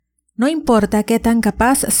No importa qué tan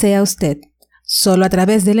capaz sea usted, solo a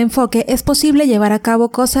través del enfoque es posible llevar a cabo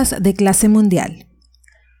cosas de clase mundial.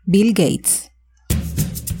 Bill Gates.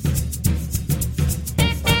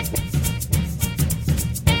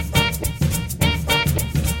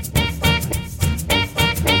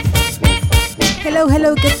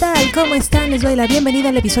 Hello, ¿qué tal? ¿Cómo están? Les doy la bienvenida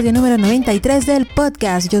al episodio número 93 del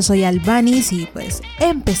podcast. Yo soy Albanis y pues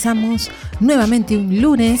empezamos nuevamente un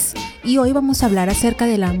lunes y hoy vamos a hablar acerca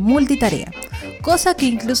de la multitarea. Cosa que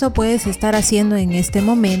incluso puedes estar haciendo en este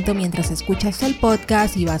momento mientras escuchas el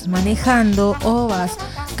podcast y vas manejando o vas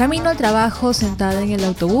camino al trabajo sentada en el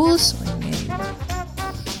autobús, en el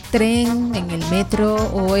tren, en el metro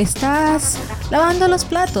o estás lavando los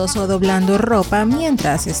platos o doblando ropa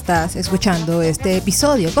mientras estás escuchando este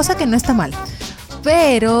episodio, cosa que no está mal.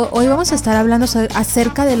 Pero hoy vamos a estar hablando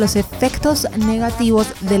acerca de los efectos negativos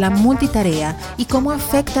de la multitarea y cómo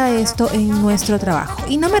afecta esto en nuestro trabajo.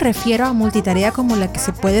 Y no me refiero a multitarea como la que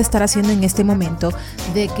se puede estar haciendo en este momento,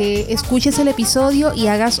 de que escuches el episodio y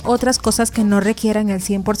hagas otras cosas que no requieran el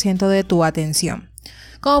 100% de tu atención.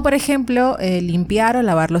 Como por ejemplo, limpiar o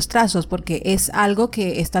lavar los trastos, porque es algo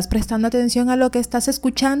que estás prestando atención a lo que estás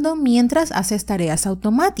escuchando mientras haces tareas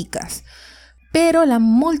automáticas. Pero la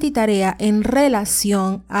multitarea en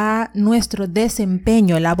relación a nuestro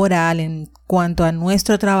desempeño laboral en cuanto a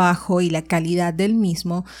nuestro trabajo y la calidad del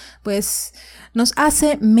mismo, pues nos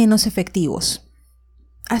hace menos efectivos.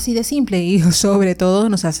 Así de simple, y sobre todo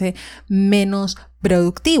nos hace menos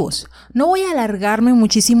productivos. No voy a alargarme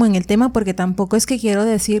muchísimo en el tema porque tampoco es que quiero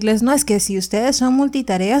decirles, no, es que si ustedes son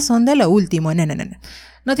multitareas son de lo último.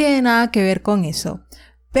 No tiene nada que ver con eso.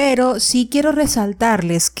 Pero sí quiero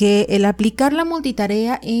resaltarles que el aplicar la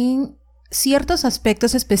multitarea en ciertos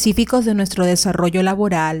aspectos específicos de nuestro desarrollo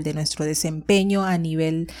laboral, de nuestro desempeño a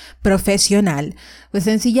nivel profesional, pues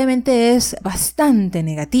sencillamente es bastante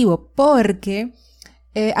negativo porque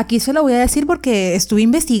aquí se lo voy a decir porque estuve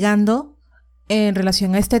investigando en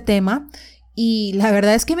relación a este tema y la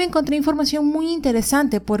verdad es que me encontré información muy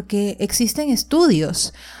interesante porque existen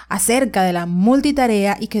estudios acerca de la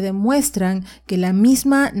multitarea y que demuestran que la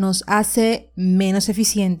misma nos hace menos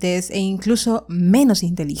eficientes e incluso menos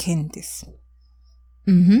inteligentes.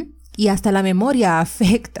 Y hasta la memoria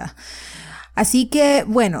afecta. Así que,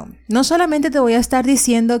 bueno, no solamente te voy a estar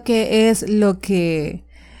diciendo qué es lo que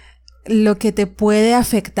te puede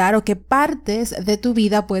afectar o qué partes de tu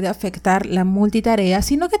vida puede afectar la multitarea,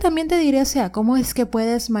 sino que también te diré, cómo es que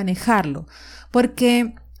puedes manejarlo.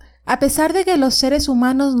 Porque a pesar de que los seres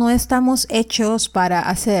humanos no estamos hechos para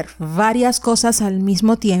hacer varias cosas al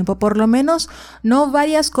mismo tiempo, por lo menos no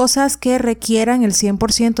varias cosas que requieran el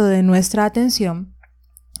 100% de nuestra atención,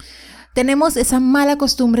 tenemos esa mala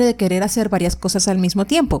costumbre de querer hacer varias cosas al mismo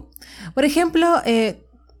tiempo. Por ejemplo,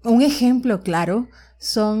 un ejemplo claro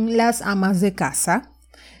son las amas de casa,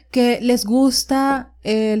 que les gusta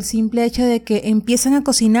el simple hecho de que empiezan a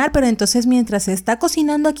cocinar, pero entonces mientras se está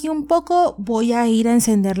cocinando aquí un poco, voy a ir a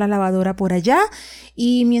encender la lavadora por allá,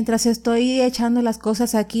 y mientras estoy echando las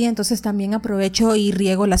cosas aquí, entonces también aprovecho y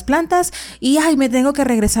riego las plantas, y me tengo que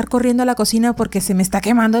regresar corriendo a la cocina porque se me está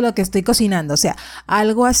quemando lo que estoy cocinando. O sea,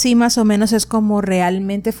 algo así más o menos es como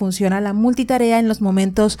realmente funciona la multitarea en los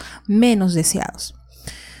momentos menos deseados.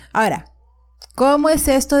 Ahora, ¿cómo es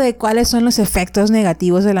esto de cuáles son los efectos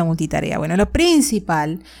negativos de la multitarea? Bueno, lo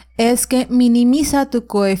principal es que minimiza tu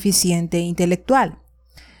coeficiente intelectual.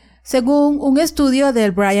 Según un estudio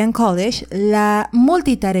del Bryan College, la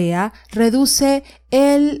multitarea reduce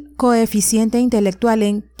el coeficiente intelectual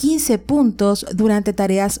en 15 puntos durante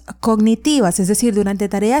tareas cognitivas, es decir, durante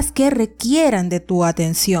tareas que requieran de tu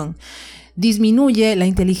atención. Disminuye la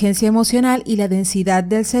inteligencia emocional y la densidad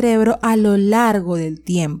del cerebro a lo largo del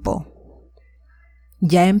tiempo.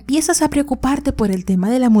 Ya empiezas a preocuparte por el tema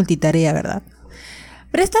de la multitarea, ¿verdad?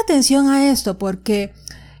 Presta atención a esto porque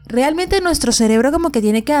realmente nuestro cerebro como que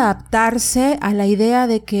tiene que adaptarse a la idea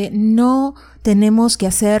de que no tenemos que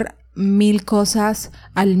hacer 1000 cosas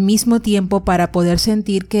al mismo tiempo para poder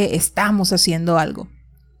sentir que estamos haciendo algo.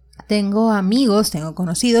 Tengo amigos, tengo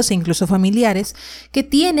conocidos e incluso familiares que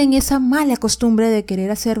tienen esa mala costumbre de querer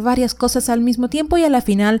hacer varias cosas al mismo tiempo y a la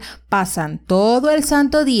final pasan todo el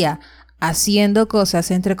santo día haciendo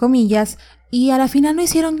cosas entre comillas y a la final no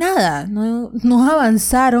hicieron nada, no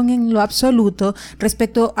avanzaron en lo absoluto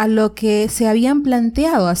respecto a lo que se habían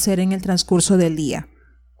planteado hacer en el transcurso del día.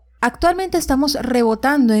 Actualmente estamos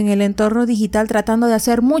rebotando en el entorno digital tratando de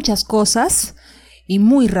hacer muchas cosas y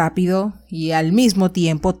muy rápido y al mismo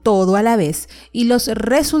tiempo todo a la vez y los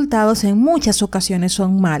resultados en muchas ocasiones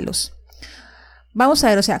son malos. vamos a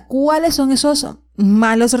ver, o sea, ¿cuáles son esos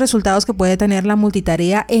malos resultados que puede tener la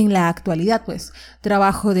multitarea en la actualidad? Pues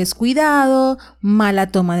trabajo descuidado, mala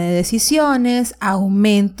toma de decisiones,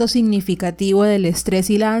 aumento significativo del estrés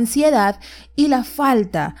y la ansiedad y la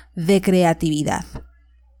falta de creatividad.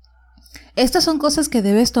 Estas son cosas que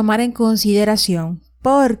debes tomar en consideración,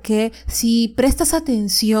 porque si prestas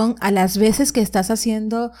atención a las veces que estás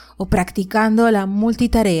haciendo o practicando la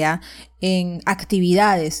multitarea en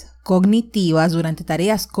actividades cognitivas, durante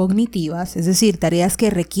tareas cognitivas, es decir, tareas que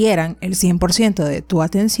requieran el 100% de tu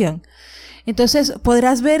atención, entonces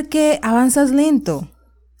podrás ver que avanzas lento,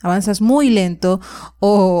 avanzas muy lento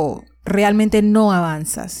o realmente no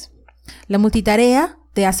avanzas. La multitarea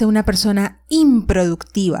te hace una persona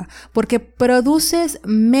improductiva porque produces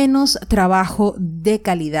menos trabajo de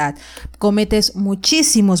calidad, cometes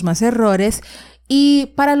muchísimos más errores y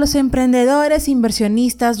para los emprendedores,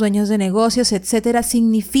 inversionistas, dueños de negocios, etcétera,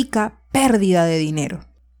 significa pérdida de dinero.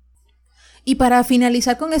 Y para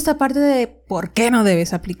finalizar con esta parte de por qué no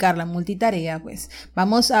debes aplicar la multitarea, pues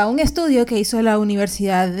vamos a un estudio que hizo la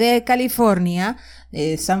Universidad de California,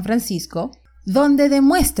 San Francisco, donde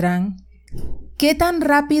demuestran qué tan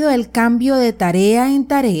rápido el cambio de tarea en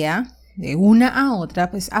tarea, de una a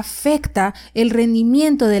otra, pues afecta el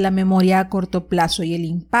rendimiento de la memoria a corto plazo y el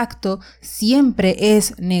impacto siempre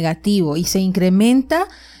es negativo y se incrementa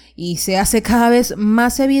y se hace cada vez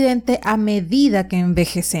más evidente a medida que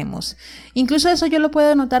envejecemos. Incluso eso yo lo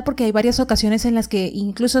puedo notar porque hay varias ocasiones en las que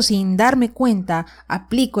incluso sin darme cuenta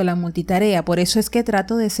aplico la multitarea. Por eso es que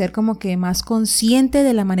trato de ser como que más consciente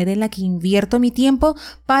de la manera en la que invierto mi tiempo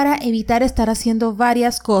para evitar estar haciendo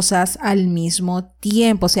varias cosas al mismo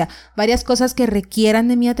tiempo. O sea, varias cosas que requieran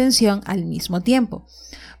de mi atención al mismo tiempo.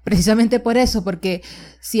 Precisamente por eso, porque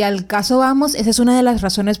si al caso vamos, esa es una de las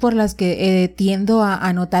razones por las que tiendo a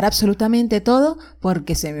anotar absolutamente todo,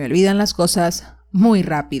 porque se me olvidan las cosas muy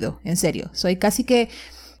rápido, en serio. Soy casi que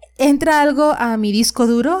entra algo a mi disco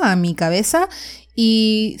duro, a mi cabeza,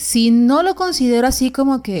 y si no lo considero así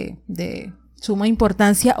como que de suma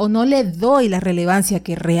importancia o no le doy la relevancia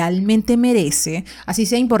que realmente merece, así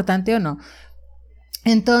sea importante o no,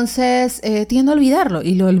 entonces tiendo a olvidarlo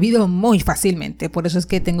y lo olvido muy fácilmente. Por eso es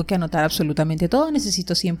que tengo que anotar absolutamente todo.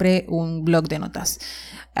 Necesito siempre un bloc de notas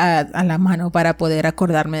a la mano para poder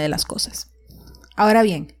acordarme de las cosas. Ahora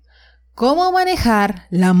bien, ¿cómo manejar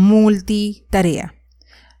la multitarea?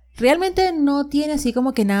 Realmente no tiene así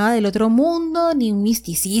como que nada del otro mundo, ni un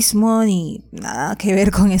misticismo, ni nada que ver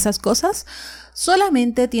con esas cosas.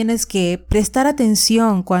 Solamente tienes que prestar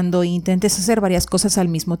atención cuando intentes hacer varias cosas al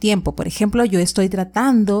mismo tiempo. Por ejemplo, yo estoy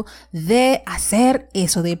tratando de hacer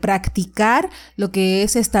eso, de practicar lo que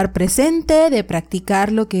es estar presente, de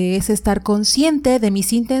practicar lo que es estar consciente de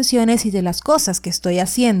mis intenciones y de las cosas que estoy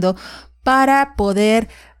haciendo para poder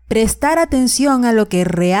prestar atención a lo que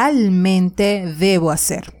realmente debo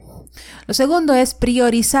hacer. Lo segundo es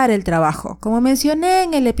priorizar el trabajo. Como mencioné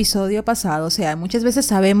en el episodio pasado, o sea, muchas veces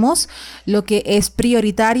sabemos lo que es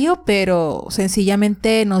prioritario, pero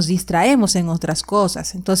sencillamente nos distraemos en otras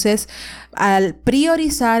cosas. Entonces, al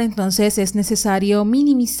priorizar, entonces es necesario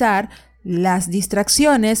minimizar las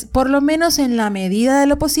distracciones, por lo menos en la medida de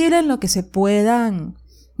lo posible, en lo que se puedan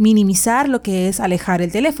minimizar, lo que es alejar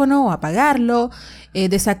el teléfono o apagarlo,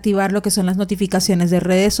 desactivar lo que son las notificaciones de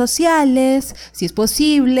redes sociales, si es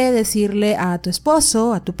posible, decirle a tu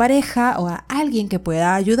esposo, a tu pareja o a alguien que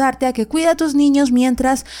pueda ayudarte a que cuide a tus niños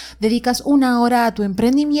mientras dedicas 1 hora a tu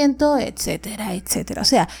emprendimiento, etcétera, etcétera. O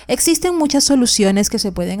sea, existen muchas soluciones que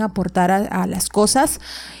se pueden aportar a las cosas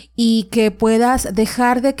y que puedas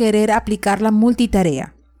dejar de querer aplicar la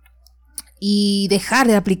multitarea. Y dejar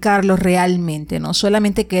de aplicarlo realmente, no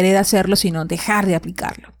solamente querer hacerlo, sino dejar de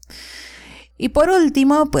aplicarlo. Y por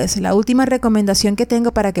último, pues la última recomendación que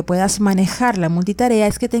tengo para que puedas manejar la multitarea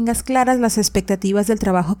es que tengas claras las expectativas del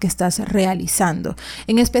trabajo que estás realizando.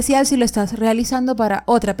 En especial si lo estás realizando para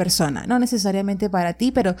otra persona, no necesariamente para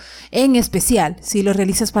ti, pero en especial si lo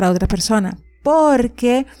realizas para otra persona.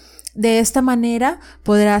 Porque de esta manera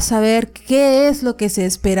podrás saber qué es lo que se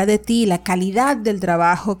espera de ti, la calidad del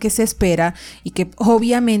trabajo que se espera y que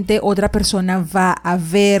obviamente otra persona va a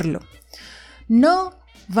verlo. No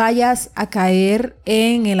vayas a caer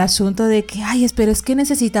en el asunto de que, pero es que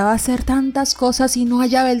necesitaba hacer tantas cosas y no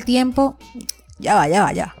hallaba el tiempo. Ya va,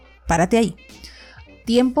 párate ahí.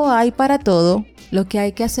 Tiempo hay para todo, lo que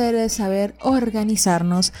hay que hacer es saber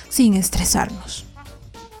organizarnos sin estresarnos.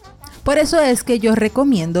 Por eso es que yo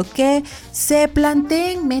recomiendo que se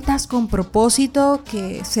planteen metas con propósito,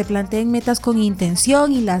 que se planteen metas con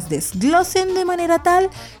intención y las desglosen de manera tal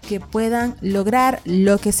que puedan lograr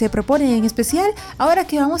lo que se propone, en especial ahora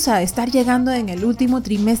que vamos a estar llegando en el último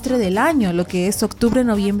trimestre del año, lo que es octubre,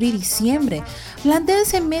 noviembre y diciembre.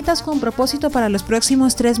 Plantéense metas con propósito para los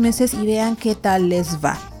próximos 3 meses y vean qué tal les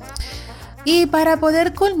va. Y para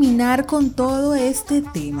poder culminar con todo este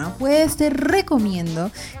tema, pues te recomiendo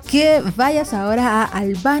que vayas ahora a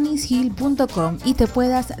albanishill.com y te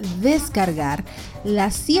puedas descargar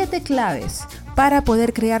las 7 claves para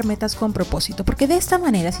poder crear metas con propósito, porque de esta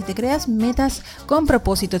manera, si te creas metas con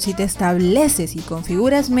propósito, si te estableces y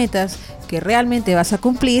configuras metas que realmente vas a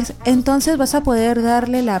cumplir, entonces vas a poder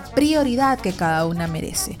darle la prioridad que cada una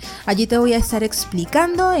merece. Allí te voy a estar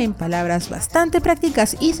explicando en palabras bastante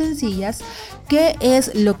prácticas y sencillas qué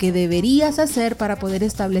es lo que deberías hacer para poder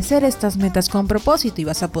establecer estas metas con propósito, y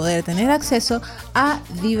vas a poder tener acceso a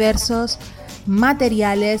diversos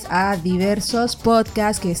materiales, a diversos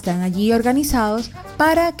podcasts que están allí organizados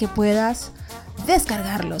para que puedas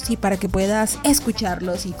descargarlos y para que puedas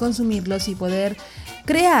escucharlos y consumirlos y poder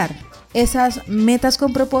crear esas metas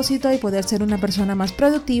con propósito y poder ser una persona más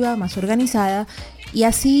productiva, más organizada, y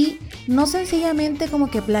así no sencillamente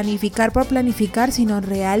como que planificar por planificar, sino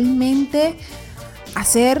realmente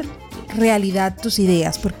hacer realidad tus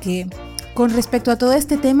ideas. Porque con respecto a todo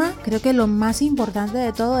este tema, creo que lo más importante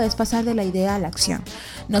de todo es pasar de la idea a la acción.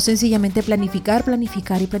 No sencillamente planificar,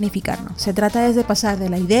 planificar y planificar, no. Se trata de pasar de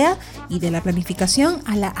la idea y de la planificación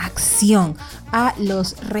a la acción, a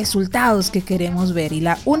los resultados que queremos ver. Y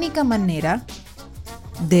la única manera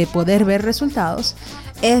de poder ver resultados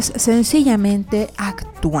es sencillamente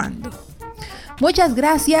actuando. Muchas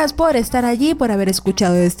gracias por estar allí, por haber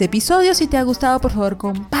escuchado este episodio. Si te ha gustado, por favor,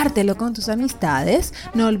 compártelo con tus amistades.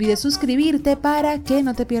 No olvides suscribirte para que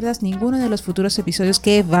no te pierdas ninguno de los futuros episodios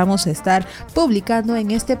que vamos a estar publicando en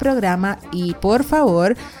este programa. Y por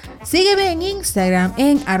favor, sígueme en Instagram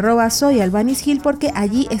en @soyalbanishill, porque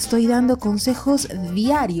allí estoy dando consejos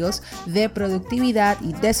diarios de productividad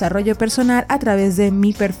y desarrollo personal a través de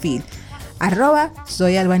mi perfil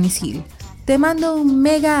 @soyalbanishill. Te mando un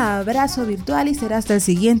mega abrazo virtual y será hasta el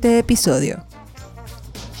siguiente episodio.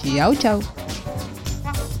 Chao, chao.